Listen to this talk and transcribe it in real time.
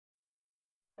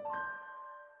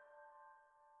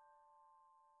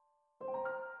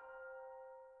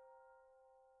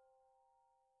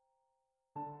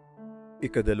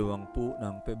Ika-20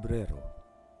 ng Pebrero,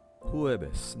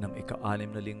 Huwebes ng Ika-6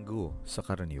 na linggo sa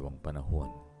Karaniwang Panahon.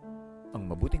 Ang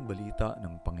mabuting balita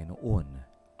ng Panginoon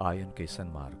ayon kay San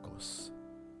Marcos.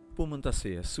 Pumunta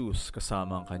si Jesus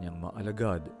kasama ang kanyang mga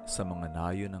alagad sa mga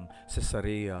nayo ng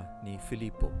Cesarea ni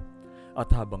Filipo, at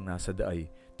habang nasa daay,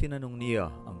 tinanong niya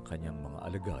ang kanyang mga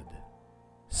alagad,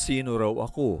 "Sino raw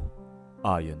ako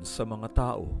ayon sa mga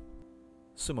tao?"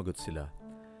 Sumagot sila,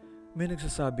 "May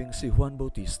nagsasabing si Juan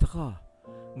Bautista ka.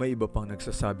 May iba pang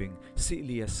nagsasabing si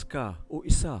Elias ka o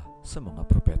isa sa mga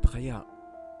propeta kaya."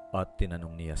 At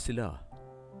tinanong niya sila,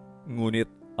 "Ngunit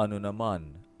ano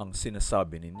naman ang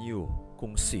sinasabi ninyo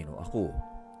kung sino ako?"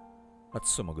 At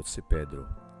sumagot si Pedro,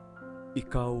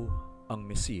 "Ikaw ang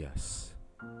Mesiyas."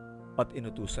 At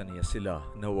inutusan niya sila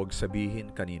na huwag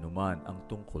sabihin kanino man ang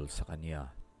tungkol sa kanya.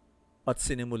 At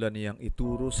sinimulan niyang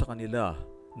ituro sa kanila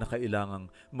na kailangang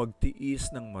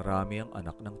magtiis ng marami ang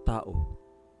anak ng tao.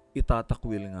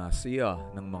 Itatakwil nga siya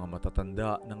ng mga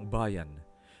matatanda ng bayan,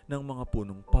 ng mga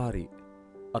punong pari,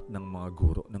 at ng mga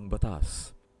guro ng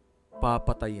batas.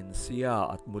 Papatayin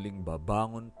siya at muling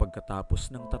babangon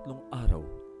pagkatapos ng 3 araw.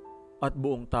 At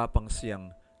buong tapang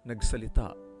siyang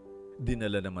nagsalita.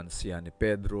 Dinala naman siya ni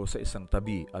Pedro sa isang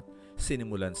tabi at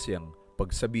sinimulan siyang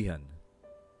pagsabihan.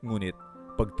 Ngunit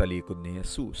pagtalikod ni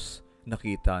Jesus,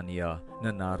 nakita niya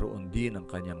na naroon din ang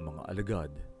kanyang mga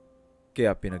alagad.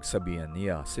 Kaya pinagsabihan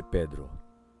niya si Pedro,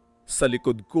 "Sa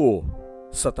likod ko,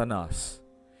 Satanas,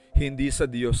 hindi sa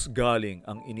Diyos galing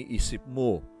ang iniisip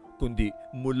mo, kundi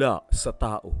mula sa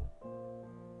tao."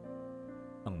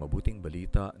 Ang mabuting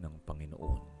balita ng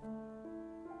Panginoon.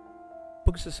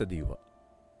 Pagsasadiwa.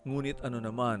 Ngunit ano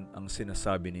naman ang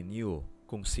sinasabi ninyo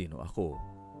kung sino ako?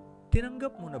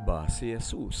 Tinanggap mo na ba si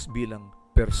Jesus bilang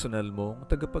personal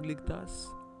mong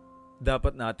tagapagligtas?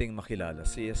 Dapat nating makilala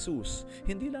si Jesus,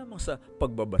 hindi lamang sa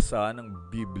pagbabasa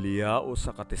ng Biblia o sa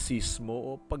katesismo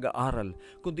o pag-aaral,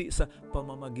 kundi sa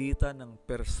pamamagitan ng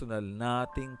personal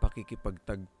nating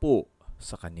pakikipagtagpo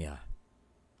sa Kanya.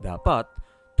 Dapat,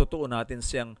 totoo natin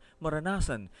siyang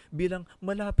maranasan bilang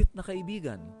malapit na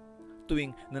kaibigan.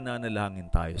 Tuwing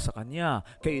nananalangin tayo sa Kanya,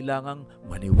 kailangang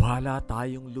maniwala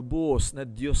tayong lubos na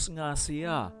Diyos nga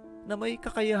siya, na may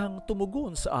kakayahang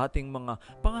tumugon sa ating mga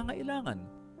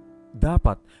pangangailangan.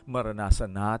 Dapat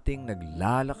maranasan nating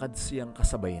naglalakad siyang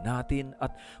kasabay natin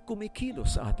at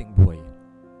kumikilos sa ating buhay.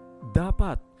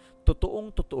 Dapat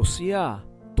totoong-totoo siya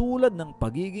tulad ng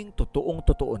pagiging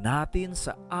totoong-totoo natin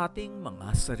sa ating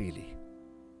mga sarili.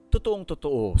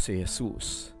 Totoong-totoo si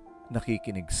Jesus.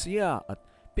 Nakikinig siya at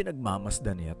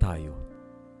pinagmamasdan niya tayo.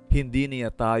 Hindi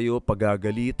niya tayo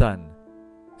pagagalitan.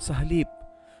 Sa halip,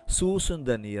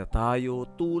 susundan niya tayo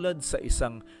tulad sa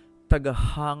isang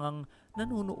tagahangang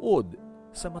nanunood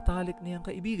sa matalik niyang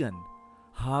kaibigan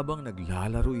habang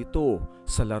naglalaro ito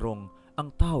sa larong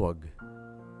ang tawag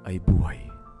ay buhay.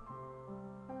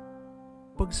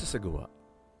 Pagsasagawa,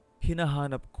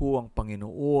 hinahanap ko ang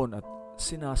Panginoon at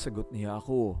sinasagot niya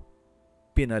ako.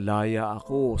 Pinalaya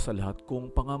ako sa lahat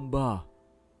kong pangamba.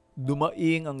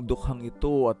 Dumaing ang dukhang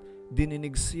ito at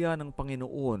dininig siya ng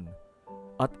Panginoon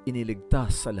at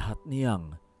iniligtas sa lahat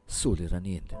niyang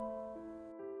suliranin.